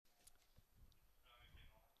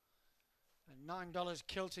$9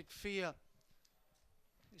 Celtic Fear.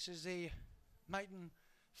 This is the maiden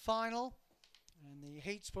final, and the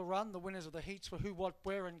heats were run. The winners of the heats were Who, What,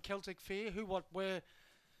 Where and Celtic Fear. Who, What, Where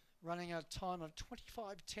running a time of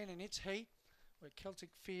 25.10 in its heat, where Celtic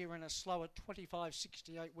Fear ran a slow at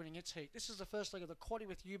 25.68 winning its heat. This is the first leg of the quaddie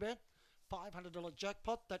with UBet. $500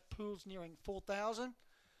 jackpot. That pool's nearing 4,000.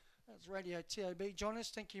 That's Radio TAB. Join us.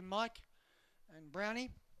 Thank you, Mike and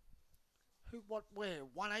Brownie. Who, What, Where.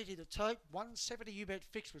 180 the tote. 170 UBet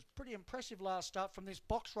fix. Was pretty impressive last start from this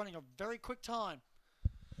box, running a very quick time.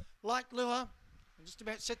 Light lure. I'm just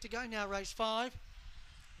about set to go now, race 5.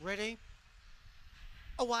 Ready.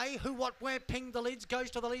 Away, Who, What, Where, pinged the lids,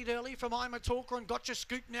 goes to the lead early from I'm a Talker and Gotcha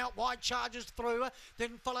scooting out wide, charges through,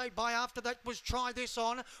 then followed by after that was Try This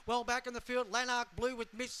On, well back in the field, Lanark Blue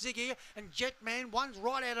with Miss Ziggy and Jetman, one's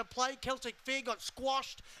right out of play, Celtic Fear got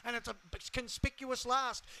squashed and it's a conspicuous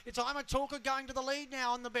last. It's I'm a Talker going to the lead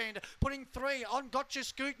now on the bend, putting 3 on Gotcha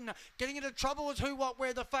scooting, getting into trouble was Who, What,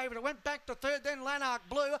 Where the favourite, it went back to third, then Lanark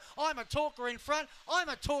Blue, I'm a Talker in front, I'm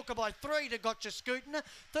a Talker by 3 to Gotcha scooting,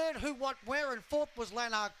 third Who, What, Where and fourth was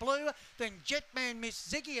Lanark Blue, then Jetman, Miss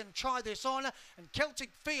Ziggy and Try This On, and Celtic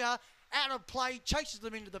Fear out of play chases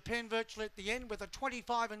them into the pen virtually at the end with a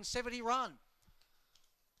 25 and 70 run.